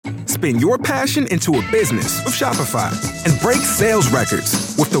spin your passion into a business with Shopify and break sales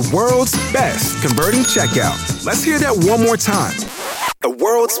records with the world's best converting checkout. Let's hear that one more time. The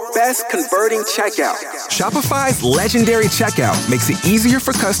world's best converting checkout. Shopify's legendary checkout makes it easier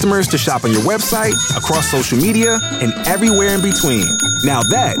for customers to shop on your website, across social media, and everywhere in between. Now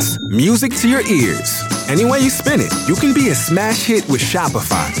that's music to your ears. Any way you spin it, you can be a smash hit with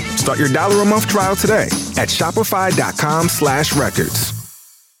Shopify. Start your $1 a month trial today at shopify.com/records.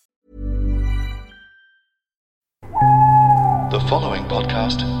 The following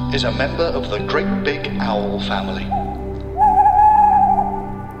podcast is a member of the Great Big Owl family.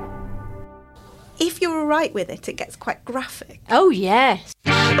 If you're all right with it, it gets quite graphic. Oh, yes.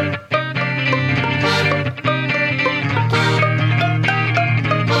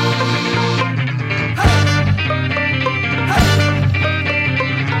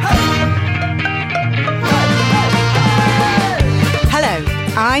 Hello,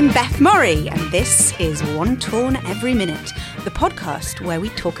 I'm Beth Murray, and this is One Torn Every Minute, the podcast where we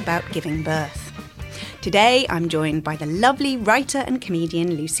talk about giving birth. Today, I'm joined by the lovely writer and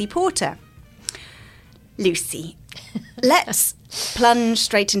comedian Lucy Porter. Lucy, let's plunge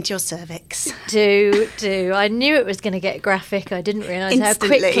straight into your cervix. Do. I knew it was going to get graphic. I didn't realise how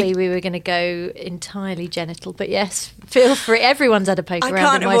quickly we were going to go entirely genital. But yes, feel free. Everyone's had a poke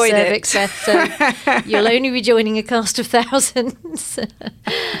around in my cervix, Beth, so you'll only be joining a cast of thousands.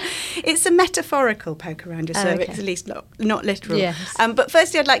 It's a metaphorical poke around your cervix, okay. At least not literal. Yes. But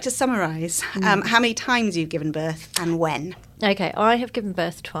firstly, I'd like to summarise how many times you've given birth and when. Okay, I have given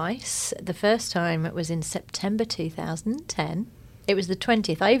birth twice. The first time it was in September 2010. It was the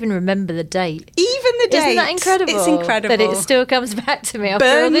 20th. I even remember the date. Even the date. Isn't that incredible? It's incredible. That it still comes back to me after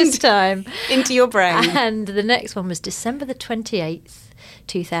all this time. Into your brain. And the next one was December the 28th,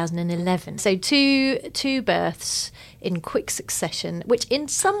 2011. So two births in quick succession, which in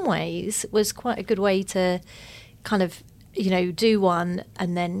some ways was quite a good way to kind of, do one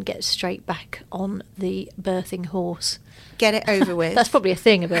and then get straight back on the birthing horse. Get it over with. That's probably a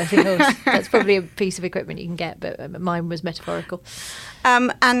thing, a birthing horse. That's probably a piece of equipment you can get, but mine was metaphorical.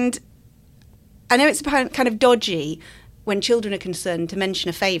 And I know it's kind of dodgy when children are concerned to mention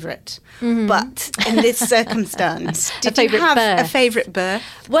a favourite, but in this circumstance, did you have a favourite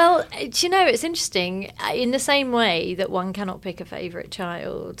birth? Well, it's interesting. In the same way that one cannot pick a favourite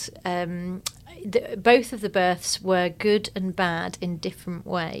child, both of the births were good and bad in different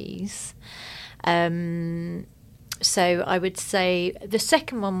ways. So I would say the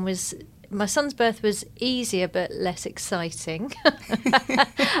second one was, my son's birth was easier but less exciting.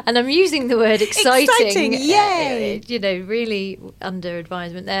 And I'm using the word exciting. Exciting, yay! Really under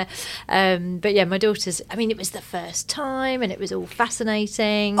advisement there. But yeah, my daughter's, it was the first time and it was all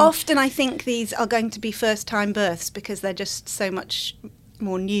fascinating. Often I think these are going to be first time births because they're just so much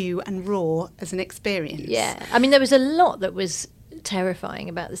more new and raw as an experience. Yeah, there was a lot that was terrifying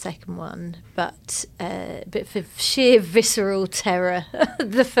about the second one, but for sheer visceral terror,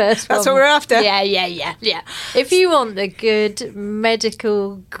 the first one. That's what we're after. Yeah. If you want the good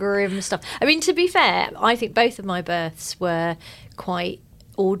medical grim stuff. To be fair, I think both of my births were quite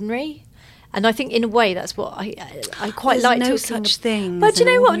ordinary. And I think in a way that's what I quite like. There's no such thing. But you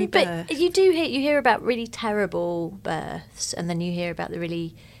know what? But you hear about really terrible births, and then you hear about the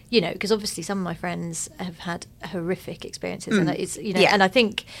really, because obviously some of my friends have had horrific experiences, and it's and I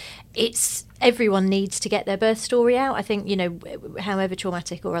think it's everyone needs to get their birth story out. I think however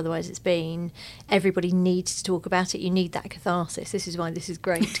traumatic or otherwise it's been, everybody needs to talk about it. You need that catharsis. This is why this is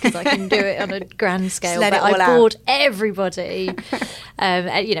great, because I can do it on a grand scale. But I bored everybody,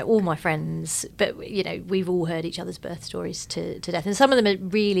 all my friends. But we've all heard each other's birth stories to death, and some of them are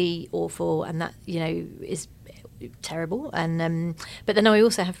really awful, and that is terrible. And but then I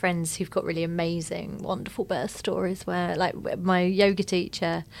also have friends who've got really amazing, wonderful birth stories where, like, my yoga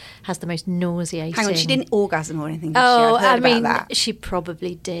teacher has the most nauseating. Hang on, she didn't orgasm or anything, did she? I've heard about that. She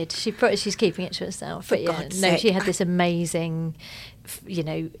probably did. She's keeping it to herself. But God's sake. she had this amazing,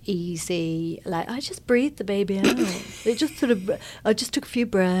 easy, like, I just breathed the baby out. It just I just took a few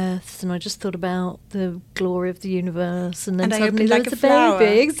breaths and I just thought about the glory of the universe, and then suddenly like there's a flower.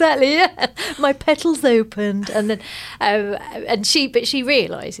 baby. Exactly, yeah. My petals opened, and then she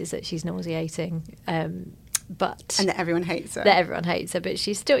realises that she's nauseating. And that everyone hates her. But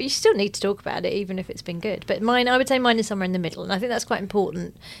you still need to talk about it, even if it's been good. But I would say mine is somewhere in the middle, and I think that's quite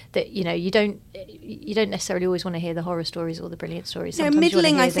important. That you don't necessarily always want to hear the horror stories or the brilliant stories. No, Sometimes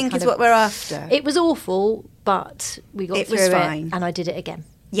middling, I think, is what we're after. It was awful, but we got through it, and I did it again.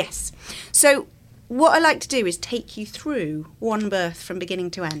 Yes. So what I like to do is take you through one birth from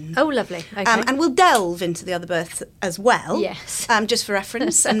beginning to end. Oh, lovely. Okay. And we'll delve into the other births as well. Yes. Just for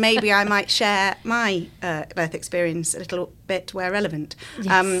reference. And maybe I might share my birth experience a little bit where relevant.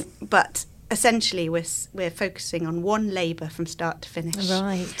 Yes. But essentially, we're focusing on one labour from start to finish.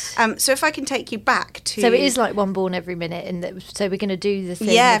 Right. So if I can take you back to... So it is like one born every minute, and so we're going to do the thing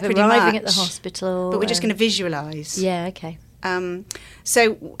of pretty arriving much at the hospital. But we're just going to visualise. Yeah, okay.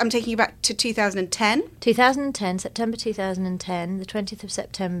 So I'm taking you back to 2010. 2010, September 2010, the 20th of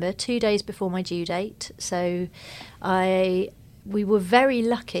September, 2 days before my due date. So we were very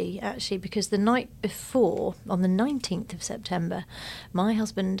lucky, actually, because the night before, on the 19th of September, my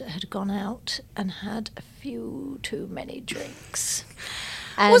husband had gone out and had a few too many drinks.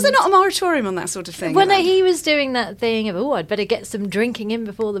 And was there not a moratorium on that sort of thing? Well, no, he was doing that thing of, I'd better get some drinking in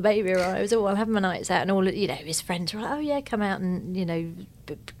before the baby arrives. I'll have my nights out. And all, his friends were like, oh, yeah, come out and,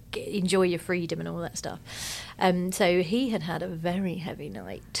 enjoy your freedom and all that stuff. So he had a very heavy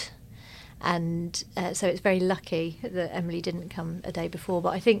night. And so it's very lucky that Emily didn't come a day before. But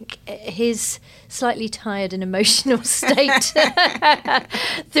I think his slightly tired and emotional state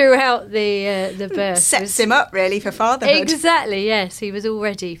throughout the birth sets him up really for fatherhood. Exactly, yes. He was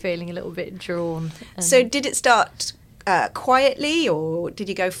already feeling a little bit drawn. So did it start quietly, or did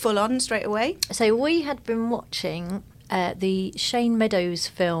you go full on straight away? So we had been watching the Shane Meadows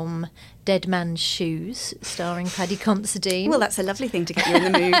film Dead Man's Shoes, starring Paddy Considine. Well, that's a lovely thing to get you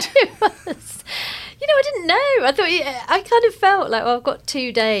in the mood. It was. I didn't know. I thought, I kind of felt like, I've got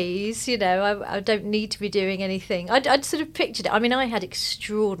 2 days, I don't need to be doing anything. I'd sort of pictured it. I mean, I had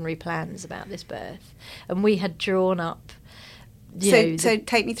extraordinary plans about this birth, and we had drawn up. So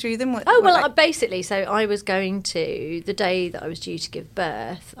take me through them. Basically, so I was going to, the day that I was due to give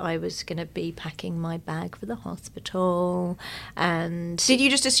birth, I was going to be packing my bag for the hospital. And did you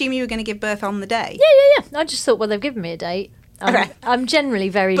just assume you were going to give birth on the day? Yeah. I just thought, they've given me a date. I'm generally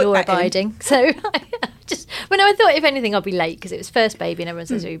very law-abiding, so I thought if anything I'll be late because it was first baby, and everyone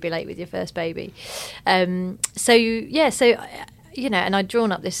says you'll be late with your first baby. And I'd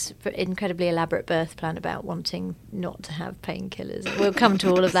drawn up this incredibly elaborate birth plan about wanting not to have painkillers. We'll come to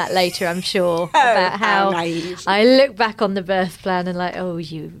all of that later, I'm sure, about how I look back on the birth plan and like, oh,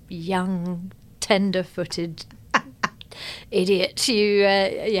 you young, tender-footed idiot. But you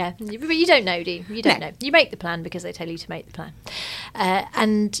don't know, do you? You don't know. You make the plan because they tell you to make the plan.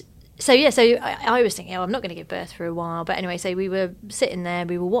 So I was thinking, I'm not going to give birth for a while. But anyway, so we were sitting there,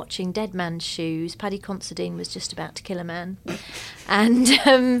 we were watching Dead Man's Shoes. Paddy Considine was just about to kill a man. And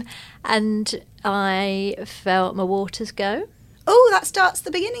I felt my waters go. Oh, that starts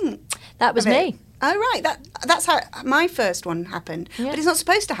the beginning. That was me. Oh, right. That's how my first one happened. Yeah. But it's not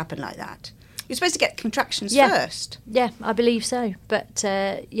supposed to happen like that. You're supposed to get contractions first. Yeah, I believe so. But,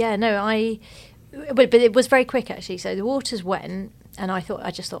 but it was very quick, actually. So the waters went. And I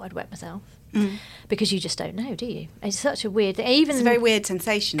just thought I'd wet myself because you just don't know, do you? It's such a weird thing. It's a very weird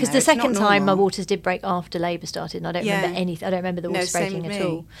sensation. Because the second time my waters did break after labour started, and I don't remember anything. I don't remember the waters breaking at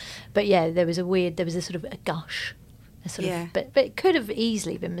all. But there was a sort of a gush, but it could have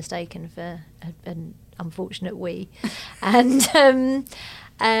easily been mistaken for an unfortunate wee, and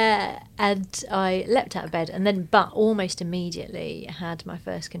I leapt out of bed, but almost immediately had my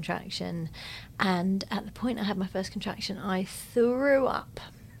first contraction. And at the point I had my first contraction, I threw up.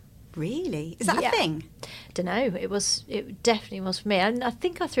 Really? Is that a thing? Don't know. It definitely was for me. And I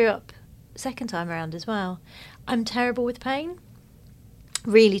think I threw up second time around as well. I'm terrible with pain.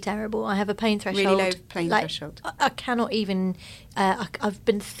 Really terrible. I have a pain threshold. Really low pain threshold. I cannot even... I've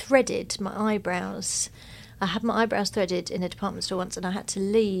been threaded, my eyebrows... I had my eyebrows threaded in a department store once, and I had to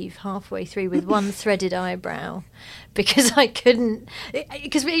leave halfway through with one threaded eyebrow because I couldn't.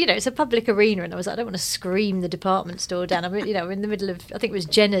 Because it's a public arena, and I was like, I don't want to scream the department store down. I'm in the middle of, I think it was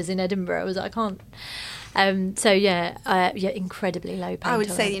Jenner's in Edinburgh. I was like, I can't. Incredibly low pain. I would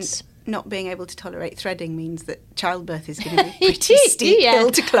tolerance. say not being able to tolerate threading means that childbirth is going to be pretty steep hill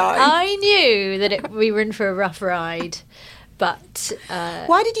to climb. I knew that we were in for a rough ride. But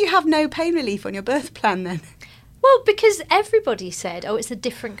why did you have no pain relief on your birth plan then? Well, because everybody said, it's a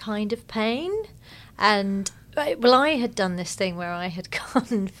different kind of pain. And, I had done this thing where I had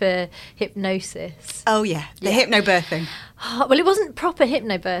gone for hypnosis. Oh, yeah, the hypnobirthing. Well, it wasn't proper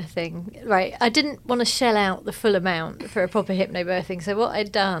hypnobirthing, right? I didn't want to shell out the full amount for a proper hypnobirthing. So what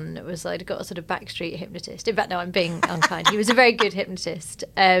I'd done was I'd got a sort of backstreet hypnotist. In fact, no, I'm being unkind. He was a very good hypnotist.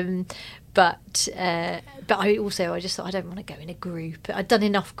 But I just thought I don't want to go in a group. I'd done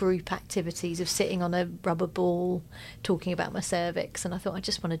enough group activities of sitting on a rubber ball talking about my cervix, and I thought I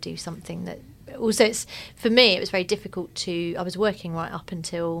just want to do something that... Also, for me, it was very difficult I was working right up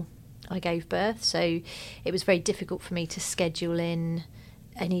until I gave birth, so it was very difficult for me to schedule in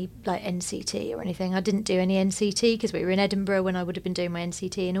any like NCT or anything. I didn't do any NCT because we were in Edinburgh when I would have been doing my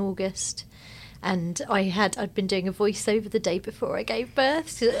NCT in August. And I'd been doing a voiceover the day before I gave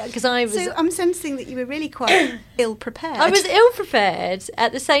birth because I was. So I'm sensing that you were really quite ill prepared. I was ill prepared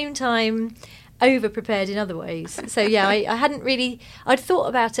at the same time, over prepared in other ways. So yeah, I hadn't really. I'd thought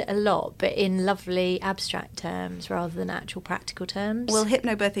about it a lot, but in lovely abstract terms rather than actual practical terms. Well,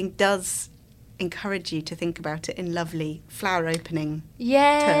 hypnobirthing does encourage you to think about it in lovely flower opening.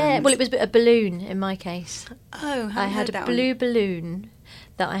 Terms. Well, it was a balloon in my case. Oh, I had a blue balloon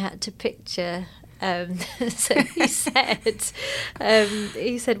that I had to picture. So he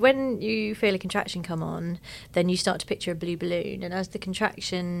said, when you feel a contraction come on, then you start to picture a blue balloon, and as the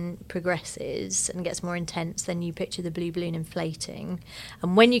contraction progresses and gets more intense, then you picture the blue balloon inflating,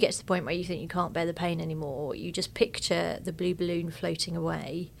 and when you get to the point where you think you can't bear the pain anymore, you just picture the blue balloon floating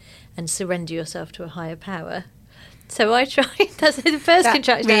away and surrender yourself to a higher power. So I tried. That's the first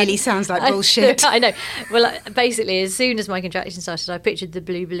contraction. That really sounds like bullshit. I know. Well, basically, as soon as my contraction started, I pictured the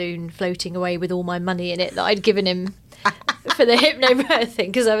blue balloon floating away with all my money in it that I'd given him for the hypnobirthing,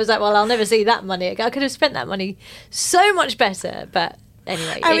 because I was like, well, I'll never see that money. I could have spent that money so much better, but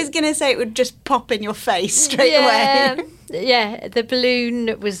anyway. I was going to say it would just pop in your face straight away. Yeah, the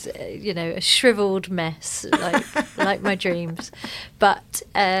balloon was, a shriveled mess, like my dreams. But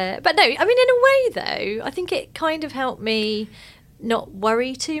no, I mean, in a way, though, I think it kind of helped me not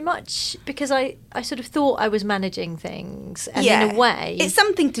worry too much, because I sort of thought I was managing things, and in a way, it's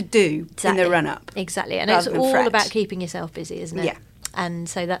something to do in the run-up. Exactly, and it's all about keeping yourself busy, isn't it? Yeah. And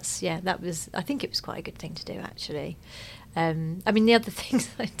so I think it was quite a good thing to do, actually. I mean, the other things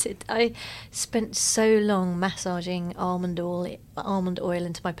I did, I spent so long massaging almond oil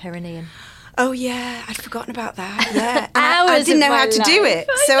into my perineum. Oh yeah, I'd forgotten about that. Yeah, I didn't know how to do it,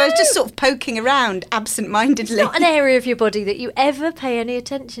 so I was just sort of poking around absent-mindedly. It's not an area of your body that you ever pay any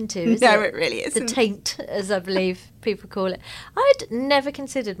attention to, is it? No, it really isn't. The taint, as I believe people call it. I'd never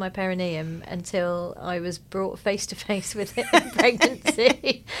considered my perineum until I was brought face to face with it in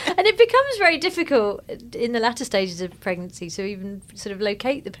pregnancy, and it becomes very difficult in the latter stages of pregnancy to even sort of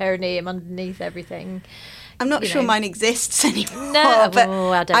locate the perineum underneath everything. I'm not sure mine exists anymore. No,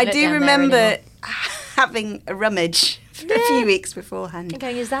 but I do remember having a rummage for a few weeks beforehand. And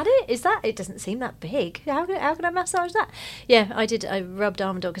going, is that it? It doesn't seem that big. How can I massage that? Yeah, I did. I rubbed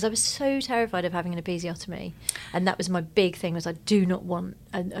almond oil because I was so terrified of having an episiotomy, and that was my big thing. Was I do not want,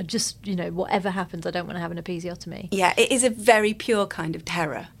 and I just whatever happens, I don't want to have an episiotomy. Yeah, it is a very pure kind of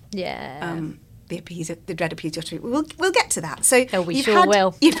terror. Yeah. The dread episiotomy. We'll get to that. So we sure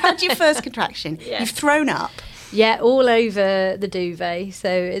will. You've had your first contraction. Yeah. You've thrown up. Yeah, all over the duvet. So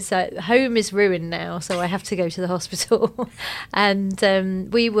it's home is ruined now. So I have to go to the hospital. And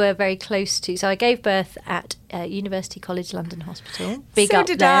we were very close to. So I gave birth at University College London Hospital. Big up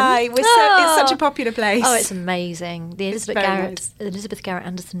did them. I. It's such a popular place. Oh, it's amazing. The Elizabeth Garrett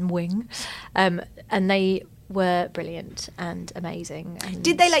Anderson wing, and they were brilliant and amazing. And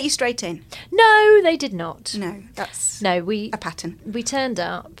did they let you straight in? No, they did not. No, that's a pattern. We turned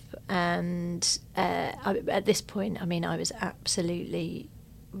up, and at this point, I mean, I was absolutely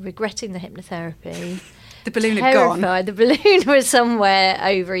regretting the hypnotherapy. The balloon had gone. The balloon was somewhere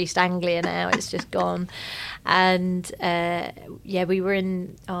over East Anglia now. It's just gone. And we were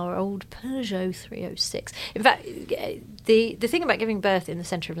in our old Peugeot 306. In fact, the thing about giving birth in the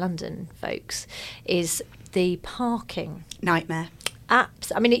centre of London, folks, is the parking. Nightmare. I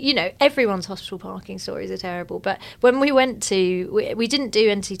mean, everyone's hospital parking stories are terrible. But when we went to, we didn't do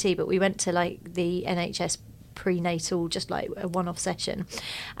NCT, but we went to like the NHS prenatal, just like a one-off session,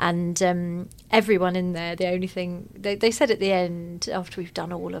 and everyone in there, the only thing they said at the end, after we've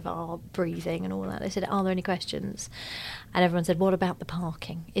done all of our breathing and all that, they said, are there any questions? And everyone said, what about the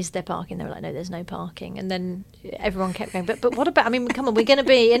parking? Is there parking? They were like, no, there's no parking. And then everyone kept going, but what about, I mean, come on, we're going to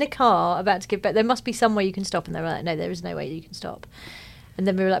be in a car about to give birth, there must be some way you can stop. And they were like, no, there is no way you can stop. And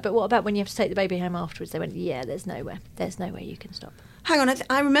then we were like, but what about when you have to take the baby home afterwards? They went, yeah, there's no way you can stop. Hang on,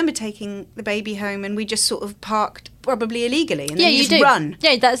 I remember taking the baby home and we just sort of parked probably illegally and then you just do. Run.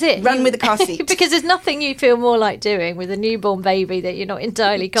 Yeah, that's it. Run with the car seat. Because there's nothing you feel more like doing with a newborn baby that you're not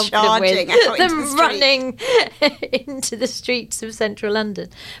entirely confident with than running into the streets of central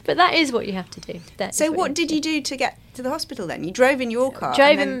London. But that is what you have to do. So what did you do to get to the hospital then? You drove in your car?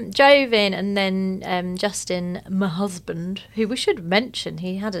 Drove in, and then Justin, my husband, who we should mention,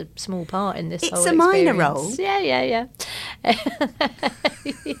 he had a small part in this whole experience. It's a minor role. Yeah.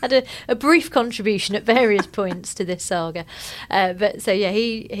 he had a brief contribution at various points to this saga. But so, yeah,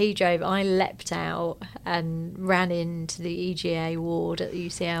 he drove. I leapt out and ran into the EGA ward at the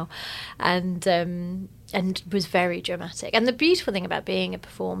UCL and was very dramatic. And the beautiful thing about being a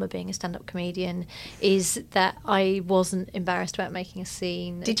performer, being a stand-up comedian, is that I wasn't embarrassed about making a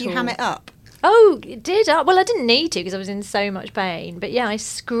scene. Did you ham it up? Oh, did I? Well, I didn't need to because I was in so much pain. But yeah, I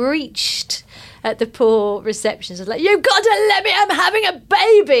screeched at the poor receptionist. I was like, "You've got to let me, I'm having a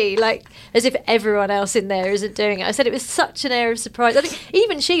baby!" Like, as if everyone else in there isn't doing it. I said it was such an air of surprise. I think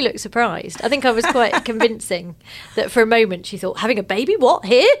even she looked surprised. I think I was quite convincing that for a moment she thought, having a baby? What,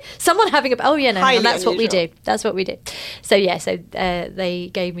 here? Someone having a baby? Oh, yeah, no, and that's unusual. What we do. That's what we do. So, yeah, they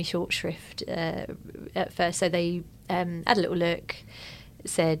gave me short shrift at first. So they had a little look,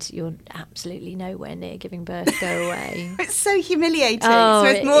 said, "You're absolutely nowhere near giving birth, go away." It's so humiliating. Oh,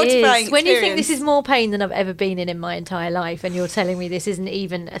 it's mortifying when you think this is more pain than I've ever been in my entire life, and you're telling me this isn't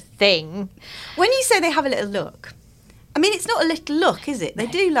even a thing. When you say they have a little look, I mean, it's not a little look, is it? They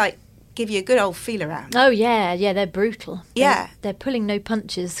do, like, give you a good old feel around. Oh, yeah, they're brutal. Yeah. They're pulling no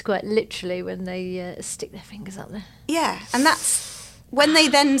punches, quite literally, when they stick their fingers up there. Yeah, and that's... When they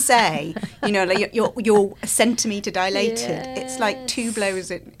then say, you know, like you're a centimetre dilated, it's like two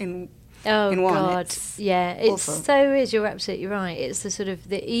blows in one. God, it's it's awful. so is. You're absolutely right. It's the sort of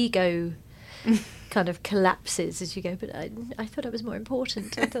the ego kind of collapses as you go. But I thought it was more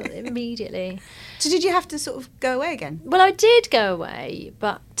important. I thought immediately. So did you have to sort of go away again? Well, I did go away,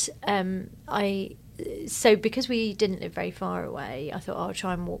 but So because we didn't live very far away, I thought I'll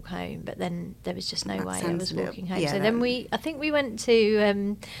try and walk home, but then there was just no way I was walking home. So then I think we went to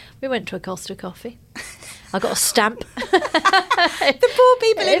a Costa coffee. I got a stamp. The poor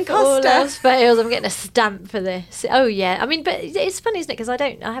people in Costa. All else fails, I'm getting a stamp for this. Oh yeah, I mean, but it's funny, isn't it? Because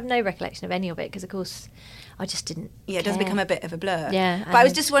I have no recollection of any of it because, of course, I just didn't. Yeah, it does become a bit of a blur. Yeah, but I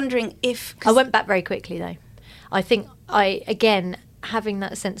was just wondering if I went back very quickly though. I think having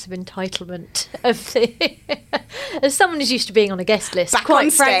that sense of entitlement of as someone who's used to being on a guest list, back quite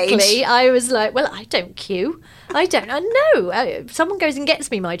on stage. Frankly, I was like, well, I don't queue. I know. Someone goes and gets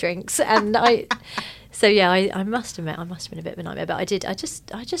me my drinks, and So yeah, I must admit, I must have been a bit of a nightmare. But I just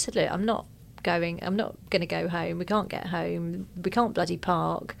said, look, I'm not going to go home. We can't get home. We can't bloody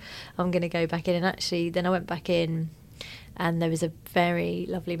park. I'm going to go back in. And actually, then I went back in, and there was a very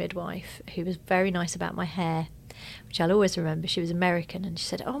lovely midwife who was very nice about my hair, which I'll always remember. She was American, and she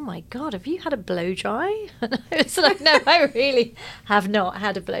said, "Oh my God, have you had a blow dry?" And I was like, "No, I really have not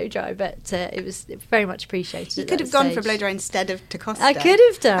had a blow dry," but it was very much appreciated. You could have gone for a blow dry instead of to Costa. I could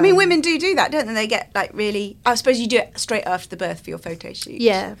have done. I mean, women do that, don't they? They get like really. I suppose you do it straight after the birth for your photo shoot.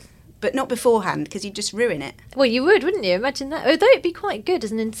 Yeah. But not beforehand, because you'd just ruin it. Well, you would, wouldn't you? Imagine that. Although it'd be quite good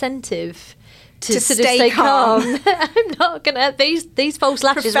as an incentive to sort stay of stay calm. I'm not going to... These false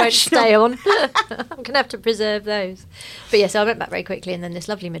lashes won't stay on. I'm going to have to preserve those. But yeah, so I went back very quickly, and then this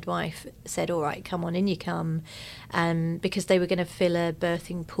lovely midwife said, all right, come on, in you come. Because they were going to fill a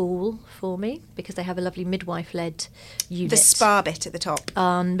birthing pool for me, because they have a lovely midwife-led unit. The spa bit at the top.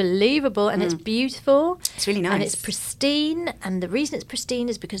 Unbelievable. And it's beautiful. It's really nice. And it's pristine. And the reason it's pristine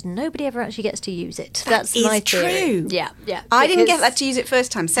is because nobody ever actually gets to use it. That's my true. Theory. Yeah. I didn't get that to use it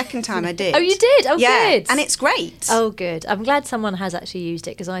first time. Second time I did. Oh, you did? Oh, yeah, good. and it's great. Oh, good. I'm glad someone has actually used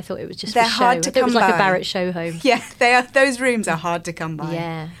it, because I thought it was just They're for show. hard to come it was like by. a Barrett show home. Yeah, they are. Those rooms are hard to come by.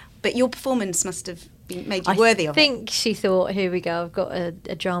 Yeah. But your performance must have made you worthy of it. I think she thought, here we go, I've got a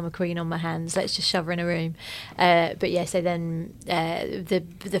drama queen on my hands, let's just shove her in a room. But yeah, so then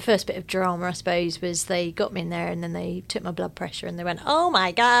the first bit of drama, I suppose, was they got me in there, and then they took my blood pressure, and they went, oh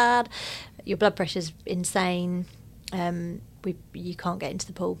my God, your blood pressure's insane. You can't get into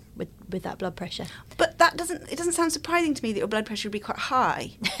the pool with that blood pressure. But it doesn't sound surprising to me that your blood pressure would be quite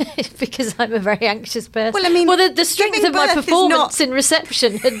high. Because I'm a very anxious person. Well, I mean, the strength of my performance in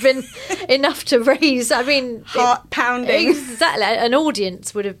reception had been enough to raise, heart pounding. Exactly. An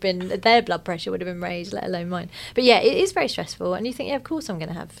audience would have been, their blood pressure would have been raised, let alone mine. But yeah, it is very stressful, and you think, yeah, of course I'm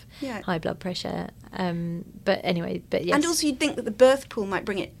going to have high blood pressure. But anyway, but yes. And also you'd think that the birth pool might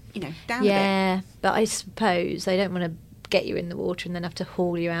bring it, down a bit. Yeah, but I suppose they don't want to get you in the water and then have to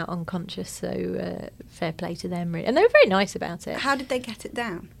haul you out unconscious, so fair play to them, really. And they were very nice about it. How did they get it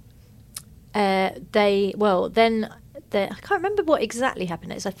down? I can't remember what exactly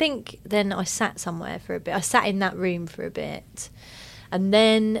happened next. I think then I sat somewhere for a bit. I sat in that room for a bit, and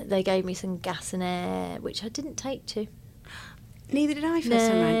then they gave me some gas and air, which I didn't take to. Neither did I first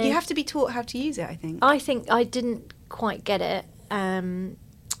time round. You have to be taught how to use it, I think. I think I didn't quite get it.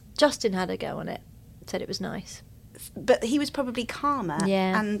 Justin had a go on it, said it was nice. But he was probably calmer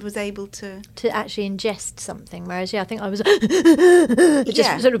and was able to actually ingest something. Whereas, I think I was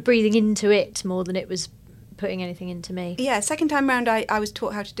just sort of breathing into it more than it was putting anything into me. Yeah, second time round I was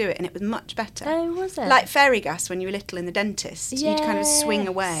taught how to do it, and it was much better. Oh, was it? Like fairy gas when you were little in the dentist. Yes. You'd kind of swing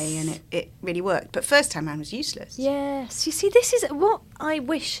away and it really worked. But first time round was useless. Yes. You see, this is what I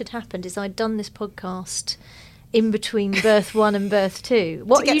wish had happened is I'd done this podcast in between birth 1 and birth 2.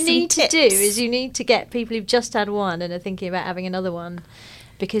 What you need to do is you need to get people who've just had one and are thinking about having another one.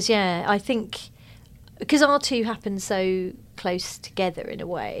 Because, I think, because our two happened so close together in a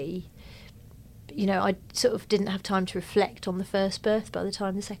way, I sort of didn't have time to reflect on the first birth by the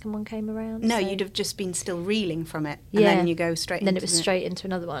time the second one came around. No, you'd have just been still reeling from it, and then you go straight into it. Then it was straight into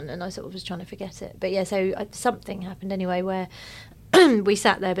another one, and I sort of was trying to forget it. But so something happened anyway where we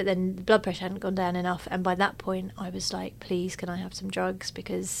sat there, but then the blood pressure hadn't gone down enough, and by that point I was like, please, can I have some drugs,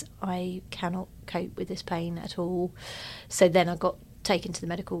 because I cannot cope with this pain at all. So then I got taken to the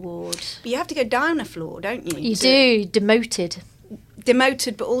medical ward. But you have to go down a floor, don't you? You do, demoted,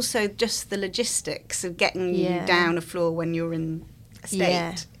 but also just the logistics of getting you down a floor when you're in a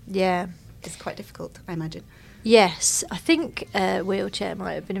state. Yeah. It's quite difficult, I imagine. Yes, I think a wheelchair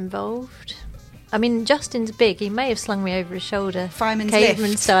might have been involved. I mean, Justin's big. He may have slung me over his shoulder. Fireman's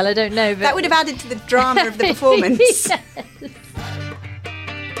caveman lift. Style, I don't know. But that would have added to the drama of the performance. Yes.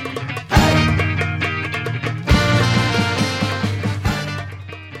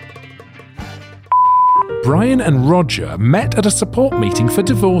 Brian and Roger met at a support meeting for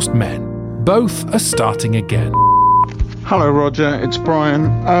divorced men. Both are starting again. Hello, Roger. It's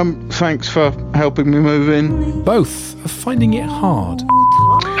Brian. Thanks for helping me move in. Both are finding it hard.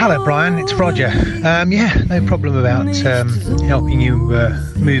 Hello, Brian. It's Roger. No problem about helping you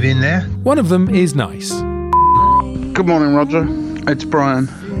move in there. One of them is nice. Good morning, Roger. It's Brian.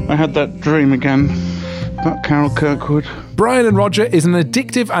 I had that dream again about Carol Kirkwood. Brian and Roger is an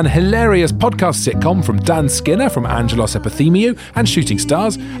addictive and hilarious podcast sitcom from Dan Skinner from Angelos Epithemiou and Shooting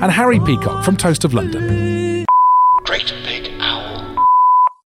Stars, and Harry Peacock from Toast of London. Great Big Owl.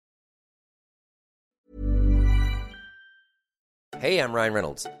 Hey, I'm Ryan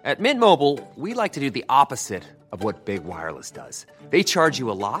Reynolds. At Mint Mobile, we like to do the opposite of what Big Wireless does. They charge you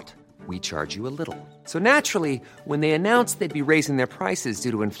a lot, we charge you a little. So naturally, when they announced they'd be raising their prices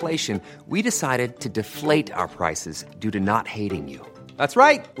due to inflation, we decided to deflate our prices due to not hating you. That's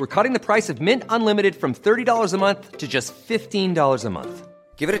right. We're cutting the price of Mint Unlimited from $30 a month to just $15 a month.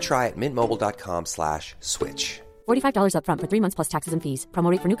 Give it a try at mintmobile.com/switch. $45 up front for 3 months plus taxes and fees. Promo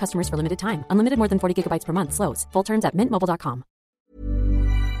rate for new customers for limited time. Unlimited more than 40 gigabytes per month. Slows full terms at mintmobile.com.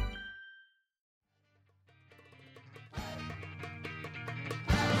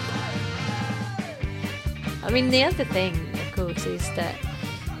 I mean, the other thing, of course, is that,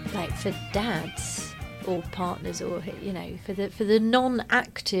 like, for dads or partners, or for the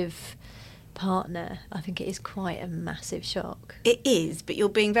non-active partner, I think it is quite a massive shock. It is, but you're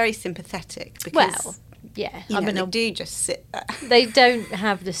being very sympathetic because, they do just sit there. They don't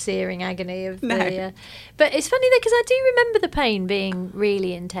have the searing agony of the. But it's funny though, because I do remember the pain being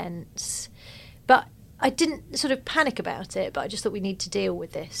really intense, but I didn't sort of panic about it. But I just thought we need to deal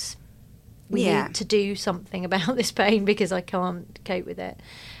with this. We need to do something about this pain because I can't cope with it.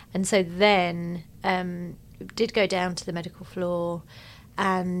 And so then did go down to the medical floor,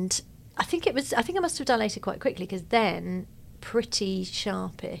 and I think I must have dilated quite quickly, because then, pretty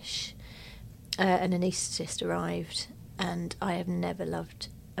sharpish, an anaesthetist arrived, and I have never loved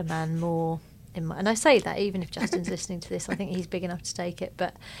a man more. And I say that even if Justin's listening to this, I think he's big enough to take it,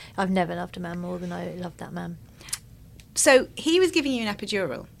 but I've never loved a man more than I loved that man. So he was giving you an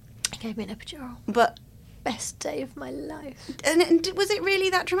epidural? He gave me an epidural. But best day of my life. And was it really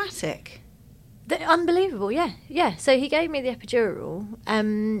that dramatic? Unbelievable, yeah. So he gave me the epidural,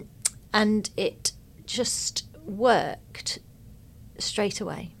 and it just worked straight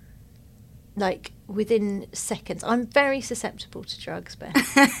away. Like, within seconds. I'm very susceptible to drugs, Beth.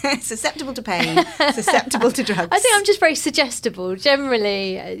 Susceptible to pain, susceptible to drugs. I think I'm just very suggestible.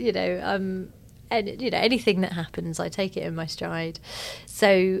 Generally, anything that happens, I take it in my stride.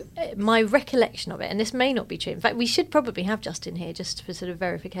 So my recollection of it, and this may not be true. In fact, we should probably have Justin here just for sort of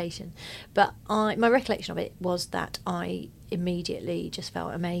verification. But my recollection of it was that I immediately just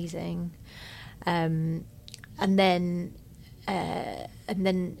felt amazing, and then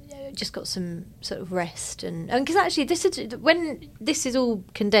just got some sort of rest, and because actually when this is all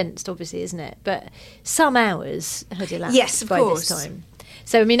condensed, obviously, isn't it? But some hours had elapsed by this time.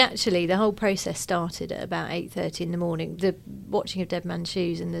 So, I mean, actually, the whole process started at about 8:30 in the morning. The watching of Dead Man's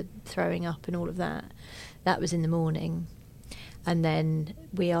Shoes and the throwing up and all of that was in the morning. And then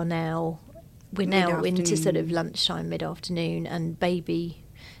we are now we're now into sort of lunchtime, mid-afternoon, and baby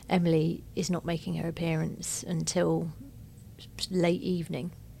Emily is not making her appearance until late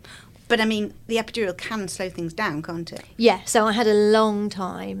evening. But I mean, the epidural can slow things down, can't it? Yeah, so I had a long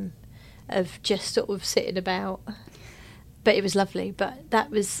time of just sort of sitting about, but it was lovely. But that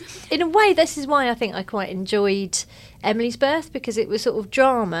was, in a way, this is why I think I quite enjoyed Emily's birth, because it was sort of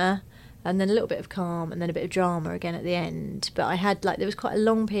drama and then a little bit of calm and then a bit of drama again at the end. But I had, like, there was quite a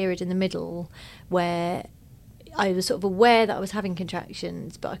long period in the middle where I was sort of aware that I was having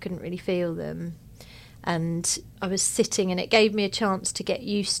contractions, but I couldn't really feel them. And I was sitting, and it gave me a chance to get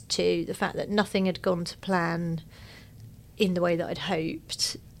used to the fact that nothing had gone to plan in the way that I'd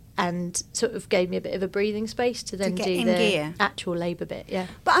hoped, and sort of gave me a bit of a breathing space to then do the actual labour bit. Yeah,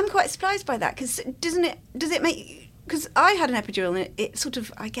 but I'm quite surprised by that, because does it make, because I had an epidural and it sort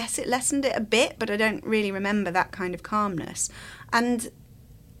of, I guess it lessened it a bit, but I don't really remember that kind of calmness. And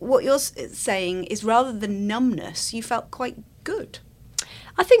what you're saying is, rather than numbness, you felt quite good.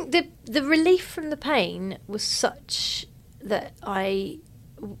 I think the relief from the pain was such that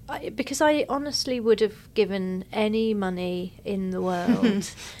because I honestly would have given any money in the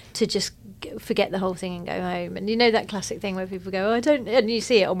world to just forget the whole thing and go home. And you know that classic thing where people go, and you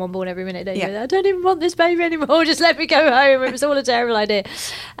see it on One Born every minute, don't you? I don't even want this baby anymore, just let me go home. It was all a terrible idea.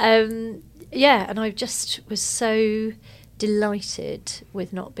 And I just was so delighted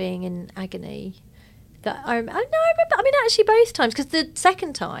with not being in agony. That I remember. I mean, actually, both times, because the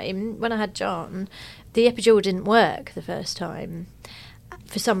second time when I had John, the epidural didn't work the first time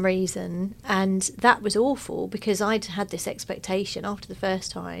for some reason, and that was awful because I'd had this expectation after the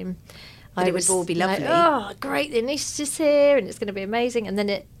first time. It would all be lovely. Like, oh, great! The anaesthetist here, and it's going to be amazing. And then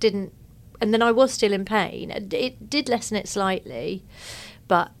it didn't. And then I was still in pain. It did lessen it slightly,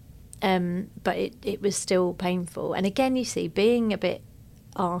 but it was still painful. And again, you see, being a bit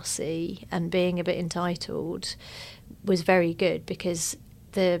arsey and being a bit entitled was very good, because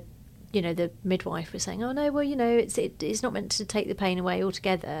the midwife was saying, oh no, well, it's not meant to take the pain away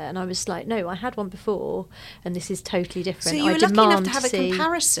altogether. And I was like, no, I had one before and this is totally different. So you were lucky enough to have a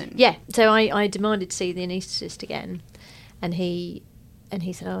comparison. Yeah, so I demanded to see the anaesthetist again, and he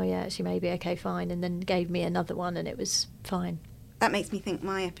said, oh yeah, actually maybe, okay, fine, and then gave me another one and it was fine. That makes me think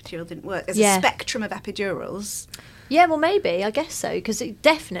my epidural didn't work. There's a spectrum of epidurals. Yeah, well, maybe, I guess so, because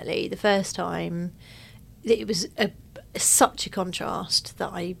definitely the first time, it was such a contrast that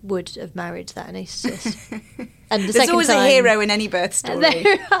I would have married that anaesthetist. And There's always a hero in any birth story.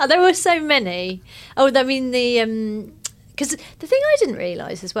 There were so many. Oh, I mean, because the thing I didn't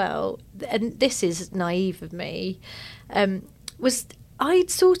realise as well, and this is naive of me, was I'd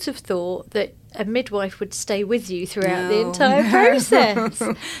sort of thought that a midwife would stay with you throughout the entire process.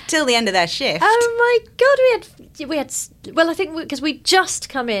 Till the end of their shift. Oh my God, we had well, I think because we'd just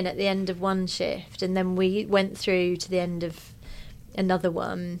come in at the end of one shift and then we went through to the end of another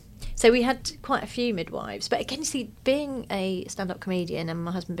one. So we had quite a few midwives. But again, you see, being a stand-up comedian and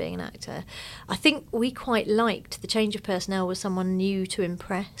my husband being an actor, I think we quite liked the change of personnel with someone new to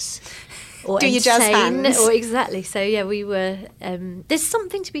impress. Or do your jazz hands. Or exactly. So yeah, we were. There's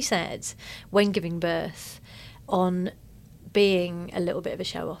something to be said when giving birth on being a little bit of a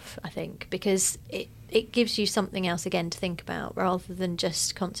show off, I think, because it gives you something else again to think about rather than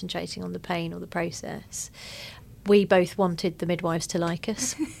just concentrating on the pain or the process. We both wanted the midwives to like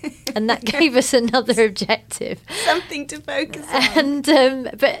us, and that gave us another objective. Something to focus on.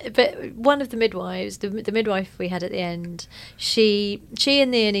 And but one of the midwives, the midwife we had at the end, she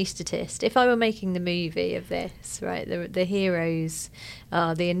and the anaesthetist. If I were making the movie of this, right, the heroes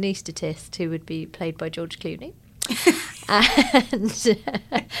are the anaesthetist, who would be played by George Clooney, and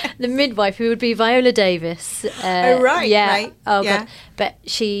the midwife, who would be Viola Davis. Right. Oh, yeah. But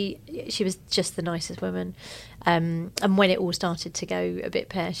she was just the nicest woman. And when it all started to go a bit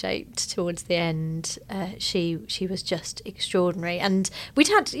pear-shaped towards the end, she was just extraordinary. And we'd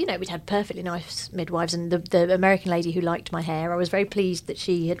had perfectly nice midwives, and the American lady who liked my hair, I was very pleased that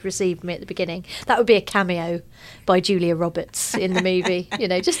she had received me at the beginning. That would be a cameo by Julia Roberts in the movie,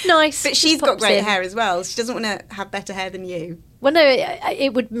 just nice. But she's got great hair as well. She doesn't want to have better hair than you. Well, no,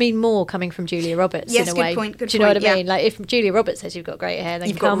 it would mean more coming from Julia Roberts in a way. Yes, good point. Do you know what I mean? Like, if Julia Roberts says you've got great hair, then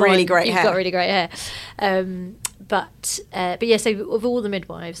you've got really great hair. You've got really great hair. But yeah, so of all the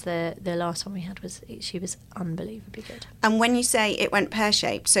midwives, the last one we had she was unbelievably good. And when you say it went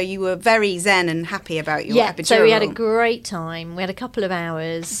pear-shaped, so you were very zen and happy about your epidural. So we had a great time. We had a couple of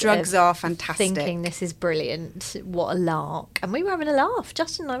hours. Drugs are fantastic. Thinking this is brilliant. What a lark. And we were having a laugh.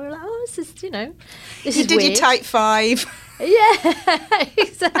 Justin and I were like, oh, this is, this is You did weird. your type 5. Yeah,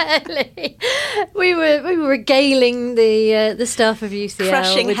 exactly. We were regaling the staff of UCL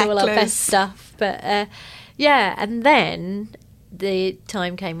Crushing with all our hecklers. best stuff. But yeah, and then the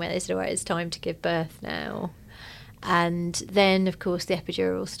time came where they said, all right, it's time to give birth now. And then, of course, the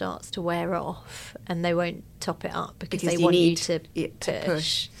epidural starts to wear off and they won't top it up because they want you to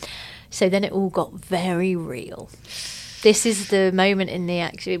push. So then it all got very real. This is the moment in the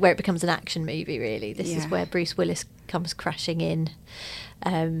action where it becomes an action movie, really. This is where Bruce Willis comes crashing in.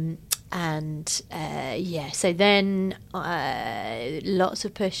 So then lots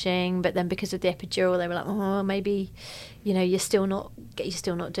of pushing, but then because of the epidural, they were like, oh, maybe, you're still not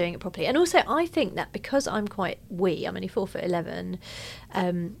doing it properly. And also, I think that because I'm quite wee, I'm only 4'11",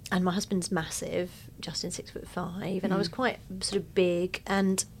 and my husband's massive, Justin's 6'5", and I was quite sort of big,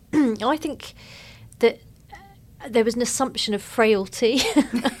 and I think that there was an assumption of frailty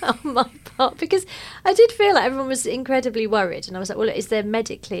on my part because I did feel like everyone was incredibly worried, and I was like, well, is there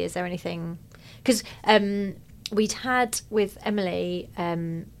anything? Because we'd had with Emily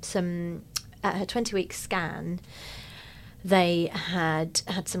some at her 20-week scan, they had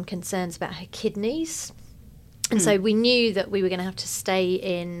some concerns about her kidneys. And so we knew that we were going to have to stay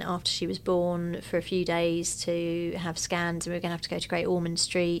in after she was born for a few days to have scans, and we were going to have to go to Great Ormond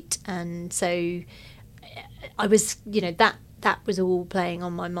Street. And so I was, that was all playing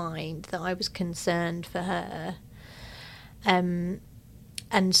on my mind, that I was concerned for her. And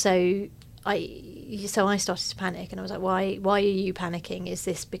so I started to panic, and I was like, why are you panicking? Is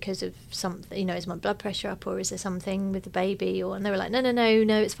this because of something, is my blood pressure up, or is there something with the baby? And they were like, no,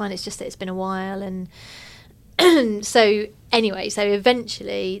 it's fine. It's just that it's been a while. And so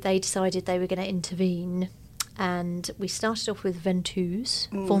eventually they decided they were going to intervene, and we started off with Ventouse.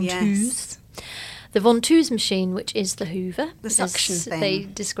 Yes. The Ventouse machine, which is the Hoover. The suction thing. They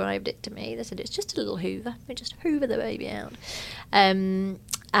described it to me. They said it's just a little Hoover. We just hoover the baby out. And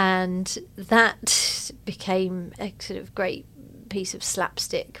that became a sort of great piece of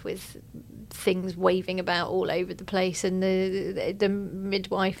slapstick with things waving about all over the place, and the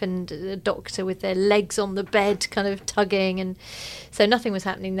midwife and the doctor with their legs on the bed kind of tugging, and so nothing was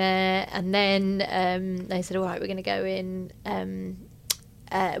happening there. And then they said, all right, we're going to go in. And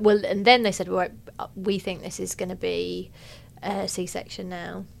then they said, right, we think this is going to be a C-section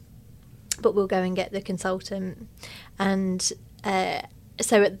now, but we'll go and get the consultant. And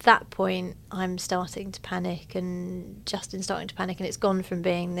so at that point, I'm starting to panic, and Justin's starting to panic, and it's gone from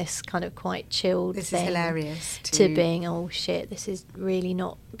being this kind of quite chilled this thing is hilarious to being, oh shit, this is really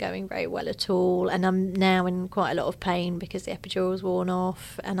not going very well at all. And I'm now in quite a lot of pain because the epidural's worn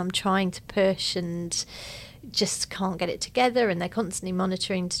off, and I'm trying to push and just can't get it together, and they're constantly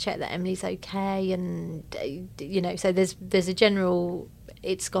monitoring to check that Emily's okay, and so there's a general,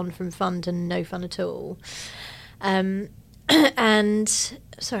 it's gone from fun to no fun at all. And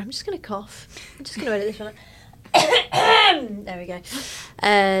sorry, I'm just going to cough. I'm just going to edit this one. There we go.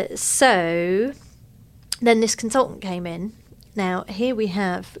 So then this consultant came in. Now here we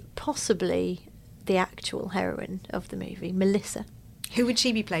have possibly the actual heroine of the movie, Melissa. Who would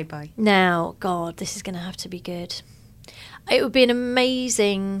she be played by? Now, God, this is going to have to be good. It would be an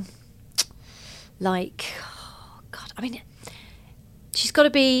amazing, she's got to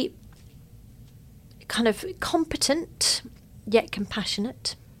be kind of competent yet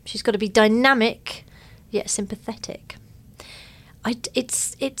compassionate. She's got to be dynamic yet sympathetic.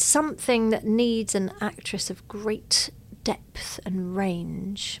 It's something that needs an actress of great depth and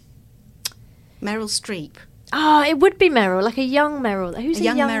range. Meryl Streep. It would be Meryl, like a young Meryl. Who's a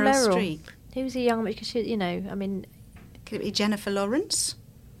young Meryl? Streep? Who's a young? Because she, could it be Jennifer Lawrence?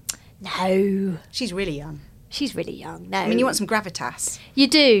 No, she's really young. She's really young. No, you want some gravitas. You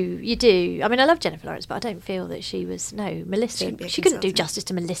do. I love Jennifer Lawrence, but I don't feel that she was. No, Melissa. She couldn't do justice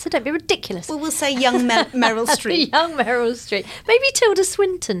to Melissa. Don't be ridiculous. Well, we'll say young Meryl Streep. Young Meryl Streep. Maybe Tilda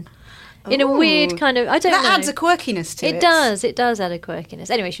Swinton. In a weird kind of, I don't know. That adds a quirkiness to it. It does add a quirkiness.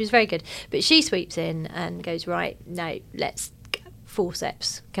 Anyway, she was very good. But she sweeps in and goes, right, no, let's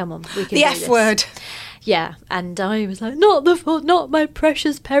forceps. Come on, we can do the this. F word. Yeah, and I was like, not my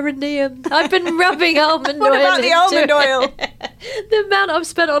precious perineum. I've been rubbing almond oil. What about the almond oil? The amount I've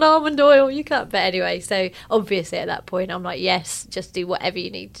spent on almond oil, you can't. But anyway, so obviously at that point, I'm like, yes, just do whatever you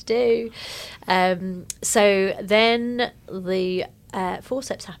need to do. So then the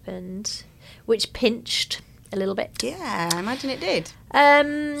forceps happened, which pinched a little bit. Yeah, I imagine it did.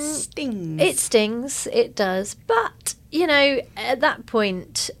 Stings. It stings, it does. But, you know, at that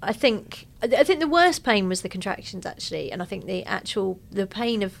point, I think the worst pain was the contractions, actually. And I think the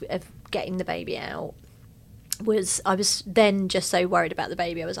pain of getting the baby out I was then just so worried about the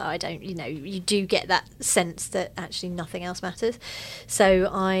baby. I was like, you do get that sense that actually nothing else matters. So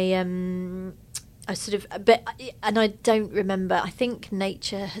I sort of, and I don't remember, I think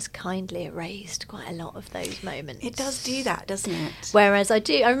nature has kindly erased quite a lot of those moments. It does do that, doesn't it? Whereas I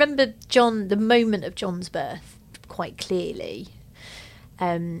remember the moment of John's birth quite clearly.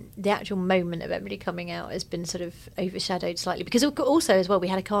 The actual moment of Emily coming out has been sort of overshadowed slightly, because also as well we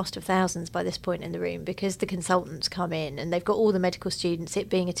had a cast of thousands by this point in the room, because the consultants come in and they've got all the medical students, it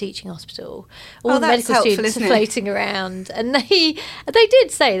being a teaching hospital, all the medical students are floating around, and they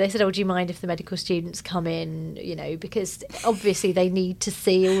did say, they said, oh, do you mind if the medical students come in, you know, because obviously they need to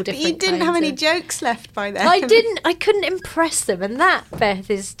see all different. But you didn't have any jokes left by then. I couldn't impress them, and that,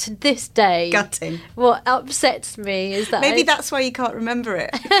 Beth, is to this day gutting. What upsets me is that maybe that's why you can't remember it.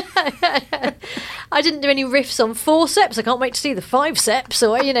 I didn't do any riffs on forceps. I can't wait to see the 5-seps,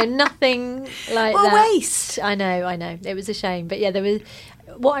 or nothing like that. Waste. I know. It was a shame, but yeah,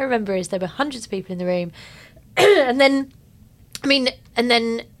 what I remember is there were hundreds of people in the room, and then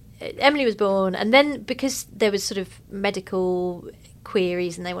Emily was born, and then because there was sort of medical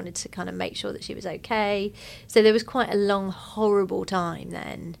queries and they wanted to kind of make sure that she was okay, so there was quite a long, horrible time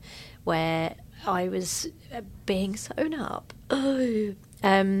then where I was being sewn up.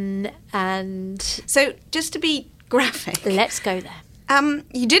 And so, just to be graphic, let's go there.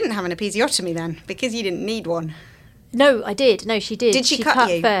 You didn't have an episiotomy then, because you didn't need one. No, I did. No, she did. Did she cut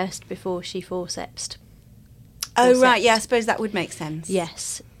you first before she forcepsed? Oh, right. Yeah, I suppose that would make sense.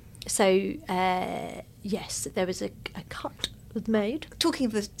 Yes. So, yes, there was a cut was made. Talking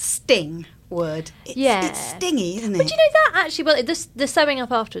of the sting word, it's stingy, isn't it? But you know that actually, well, the sewing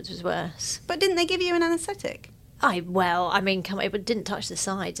up afterwards was worse. But didn't they give you an anaesthetic? Come on, it didn't touch the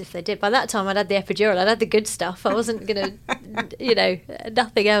sides if they did. By that time, I'd had the epidural, I'd had the good stuff. I wasn't going to,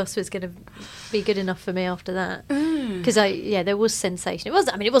 nothing else was going to be good enough for me after that. Because there was sensation. It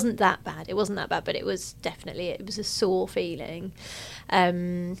wasn't that bad. It wasn't that bad, but it was a sore feeling.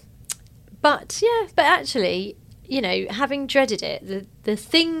 But actually, having dreaded it, the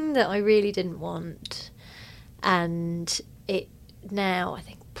thing that I really didn't want, and it now, I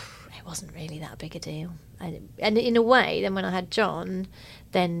think, it wasn't really that big a deal. And in a way, then when I had John,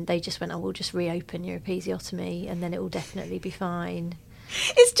 then they just went, we'll just reopen your episiotomy and then it will definitely be fine.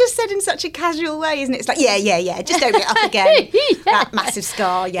 It's just said in such a casual way, isn't it? It's like, yeah, just open it up again. That massive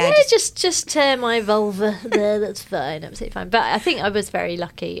scar, just tear my vulva there, that's fine, absolutely fine. But I think I was very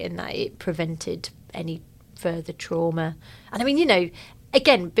lucky in that it prevented any further trauma. And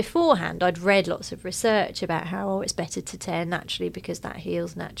again, beforehand, I'd read lots of research about how it's better to tear naturally because that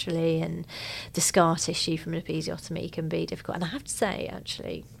heals naturally, and the scar tissue from an episiotomy can be difficult. And I have to say,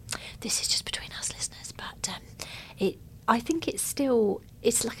 actually, this is just between us listeners, but I think it's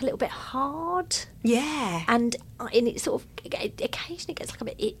like a little bit hard. Yeah. And it sort of occasionally gets like a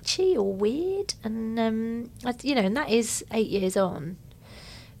bit itchy or weird, and and that is 8 years on.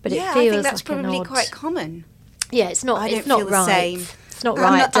 But it feels I think that's like probably quite common. Yeah, it's not. I don't it's not feel right. The same. It's not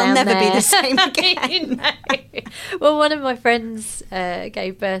right. I'll never there. be the same again. Well, one of my friends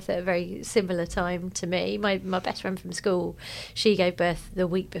gave birth at a very similar time to me. My best friend from school, she gave birth the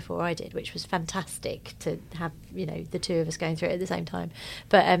week before I did, which was fantastic to have the two of us going through it at the same time.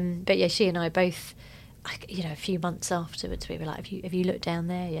 But yeah, she and I both, a few months afterwards, we were like, "Have you looked down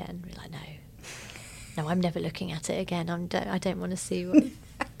there yet?" And we were like, "No, I'm never looking at it again. I don't want to see what."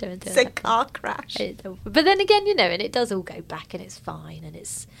 It's a car crash. But then again, and it does all go back, and it's fine, and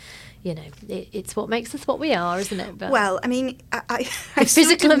it's, it's what makes us what we are, isn't it? But well, I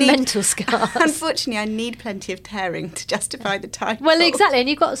physical and mental scars. Unfortunately, I need plenty of tearing to justify the title. Well, exactly, and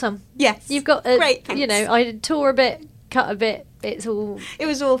you've got some. Yes, you've got. Great, thanks. I tore a bit, cut a bit. It was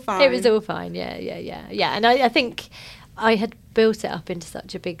all fine. It was all fine. Yeah. And I think I had built it up into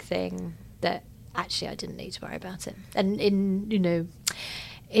such a big thing that actually I didn't need to worry about it. And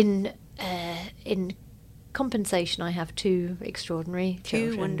in compensation, I have two extraordinary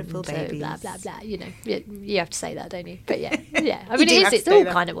children, wonderful babies. Blah blah blah. You have to say that, don't you? But yeah. It's all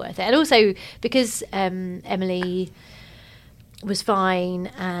kind of worth it. And also because Emily was fine,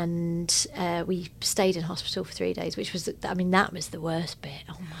 and we stayed in hospital for 3 days, which was that was the worst bit.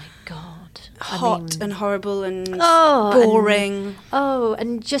 Oh my God, hot and horrible and boring.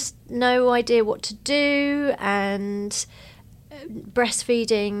 And just no idea what to do, and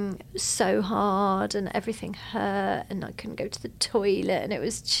breastfeeding so hard and everything hurt and I couldn't go to the toilet and it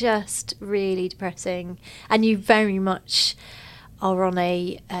was just really depressing. And you very much are on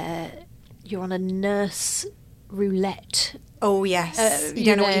you're on a nurse roulette. Oh, yes. You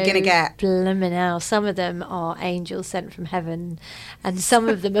don't know what you're going to get. Blimmin' hell. Some of them are angels sent from heaven, and some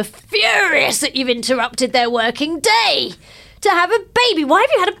of them are furious that you've interrupted their working day to have a baby. Why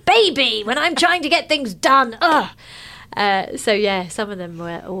have you had a baby when I'm trying to get things done? Ugh. So, yeah, some of them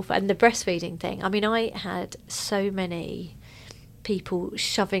were awful. And the breastfeeding thing. I mean, I had so many people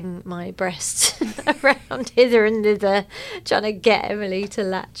shoving my breasts around hither and thither, trying to get Emily to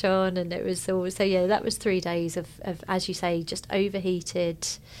latch on, and it was all so. Yeah, that was 3 days of as you say, just overheated,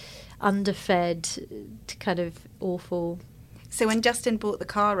 underfed, kind of awful. So when Justin brought the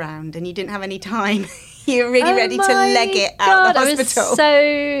car round and you didn't have any time, you were really ready to leg it out of the hospital.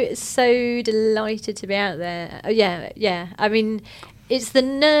 I was so delighted to be out there. Yeah. I mean, it's the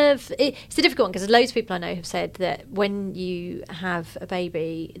nerve. It's a difficult one because loads of people I know have said that when you have a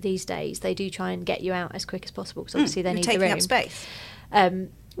baby these days, they do try and get you out as quick as possible because obviously they need the room. Taking up space.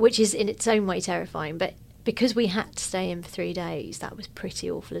 Which is in its own way terrifying. But because we had to stay in for 3 days, that was pretty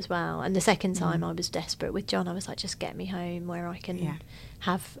awful as well. And the second time I was desperate with John. I was like, just get me home where I can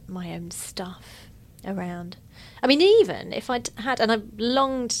have my own stuff around. I mean, even if I'd had, and I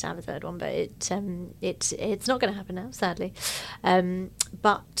longed to have a third one, but it's not going to happen now, sadly.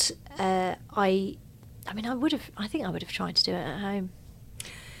 But I think I would have tried to do it at home.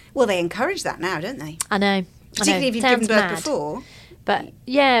 Well, they encourage that now, don't they? I know. Particularly if you've given birth before. But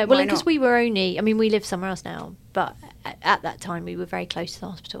yeah, well, because we were we live somewhere else now, but at that time we were very close to the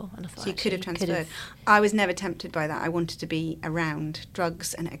hospital, and I thought so you could have transferred. I was never tempted by that. I wanted to be around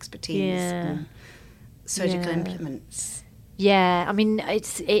drugs and expertise and surgical implements. Yeah, I mean,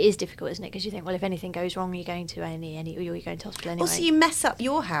 it is difficult, isn't it? Because you think, well, if anything goes wrong, you're going to you're going to hospital anyway. Also, you mess up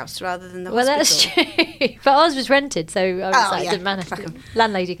your house rather than the hospital. Well, that's true. But ours was rented, so I was it didn't matter.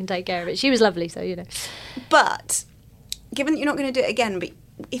 Landlady can take care of it. She was lovely, so you know. But given that you're not going to do it again, but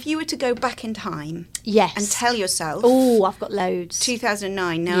if you were to go back in time and tell yourself... Oh, I've got loads.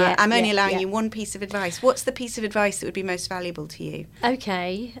 2009. Now, I'm only allowing you one piece of advice. What's the piece of advice that would be most valuable to you?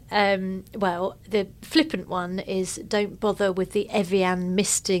 Okay. Well, the flippant one is don't bother with the Evian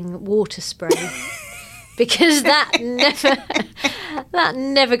misting water spray. Because that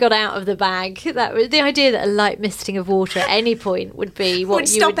never got out of the bag. That was the idea that a light misting of water at any point would be what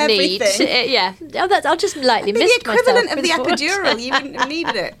you would need. I'll just lightly mist myself. The equivalent of the epidural. You wouldn't have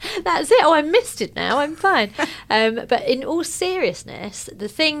needed it. That's it. Oh, I missed it now. I'm fine. But in all seriousness, the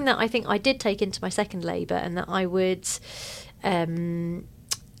thing that I think I did take into my second labour, and that I would,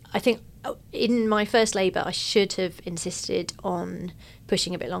 I think in my first labour, I should have insisted on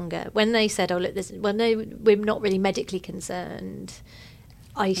pushing a bit longer. When they said, "Oh, look, we're not really medically concerned,"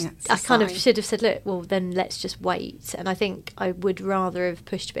 I kind of should have said, "Look, well, then let's just wait." And I think I would rather have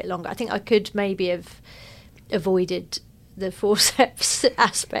pushed a bit longer. I think I could maybe have avoided the forceps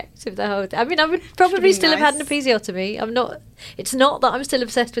aspect of the whole thing. I mean, I would probably still have had an episiotomy. It's not that I'm still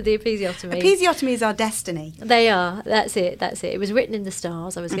obsessed with the episiotomy. Episiotomy is our destiny. They are. That's it. It was written in the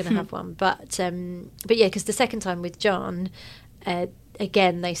stars. I was going to have one. But yeah, because the second time with John,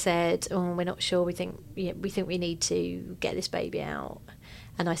 again, they said, "Oh, we're not sure. We think we need to get this baby out."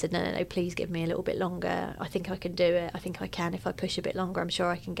 And I said, no, please give me a little bit longer. I think I can do it. I think I can. If I push a bit longer, I'm sure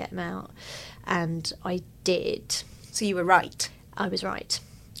I can get him out. And I did. So you were right. I was right.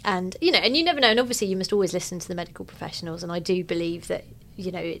 And, you never know. And obviously you must always listen to the medical professionals. And I do believe that,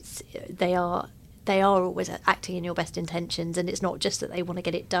 they are always acting in your best intentions. And it's not just that they want to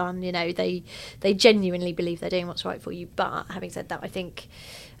get it done. They genuinely believe they're doing what's right for you. But having said that, I think,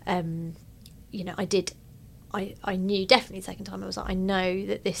 I knew definitely the second time. I was like, I know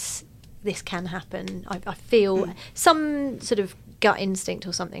that this can happen. I feel some sort of gut instinct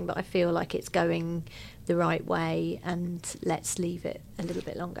or something, but I feel like it's going the right way, and let's leave it a little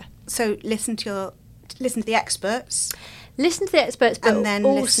bit longer. So listen to the experts. Listen to the experts, but and then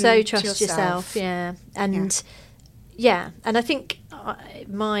also trust yourself. Yeah, and and I think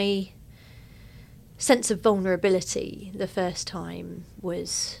my sense of vulnerability the first time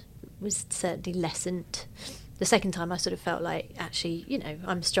was certainly lessened. The second time I sort of felt like, actually,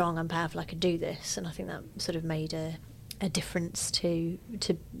 I'm strong, I'm powerful, I can do this. And I think that sort of made a difference to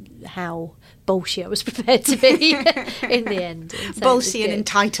how bolshy I was prepared to be in the end. And so bolshy and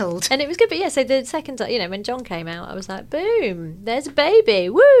entitled. And it was good. But so the second time, when John came out, I was like, boom, there's a baby,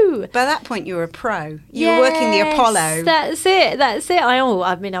 woo. By that point, you were a pro. You were working the Apollo. That's it.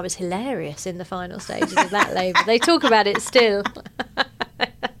 I was hilarious in the final stages of that labour. They talk about it still.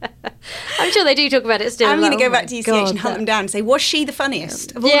 I'm sure they do talk about it still. I'm going to go back to UCH and hunt them down and say, was she the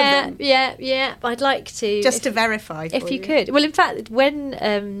funniest of all of them? Yeah. I'd like to. Just to verify. If you could. Well, in fact,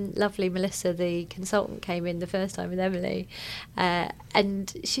 when lovely Melissa, the consultant, came in the first time with Emily,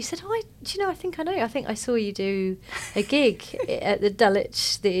 and she said, "Oh, do you know? I think I know. I think I saw you do a gig at the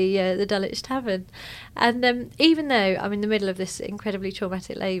Dulwich, the Dulwich Tavern." And even though I'm in the middle of this incredibly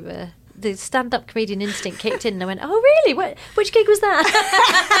traumatic labour, the stand-up comedian instinct kicked in, and I went, "Oh, really? Which gig was that?"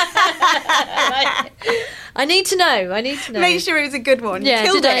 I need to know. Make sure it was a good one.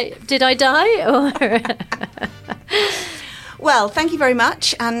 Yeah. Did I die? Or Well, thank you very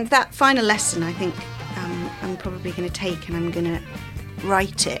much. And that final lesson, I think I'm probably going to take, and I'm going to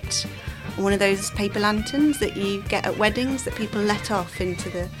write it on one of those paper lanterns that you get at weddings that people let off into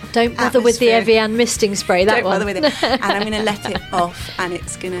the Don't bother atmosphere. with the Evian misting spray, that Don't one. bother with it. And I'm going to let it off, and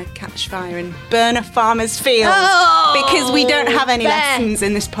it's going to catch fire and burn a farmer's field. Because we don't have any lessons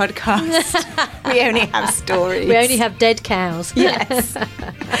in this podcast. We only have stories. We only have dead cows. Yes.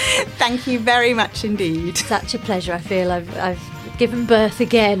 Thank you very much indeed. Such a pleasure. I feel I've given birth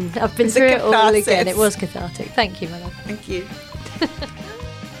again. I've been through it all again. It was cathartic. Thank you, my love. Thank you.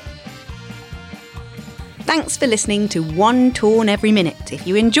 Thanks for listening to One Torn Every Minute. If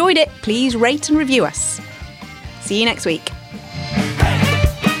you enjoyed it, please rate and review us. See you next week.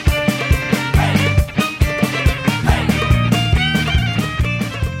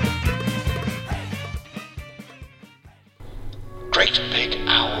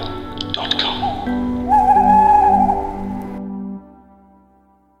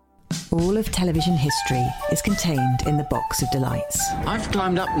 All of television history is contained in the Box of Delights. I've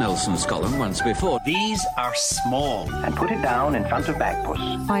climbed up Nelson's column once before. These are small. And put it down in front of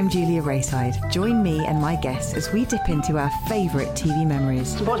Bagpuss. I'm Julia Rayside. Join me and my guests as we dip into our favourite TV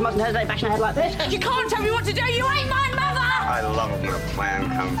memories. Boys mustn't hesitate bashing a head like this. You can't tell me what to do, you ain't my mother! I love it when a plan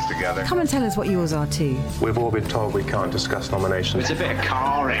comes together. Come and tell us what yours are too. We've all been told we can't discuss nominations. It's a bit of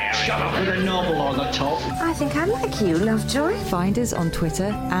car air. Shut up with a novel on the top. I think I'm like you, Lovejoy. Find us on Twitter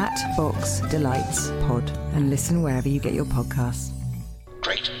at Box Delights Pod and listen wherever you get your podcasts.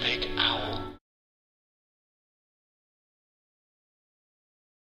 Great Big Owl.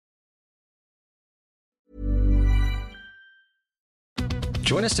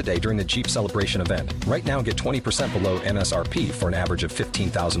 Join us today during the Jeep Celebration event. Right now, get 20% below MSRP for an average of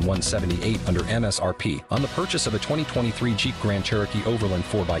 $15,178 under MSRP on the purchase of a 2023 Jeep Grand Cherokee Overland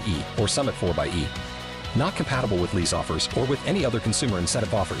 4xE or Summit 4xE. Not compatible with lease offers or with any other consumer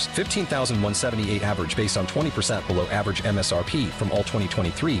incentive offers. $15,178 average based on 20% below average MSRP from all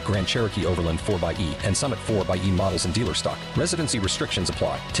 2023 Grand Cherokee Overland 4xE and Summit 4xE models in dealer stock. Residency restrictions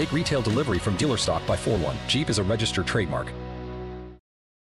apply. Take retail delivery from dealer stock by 4/1. Jeep is a registered trademark.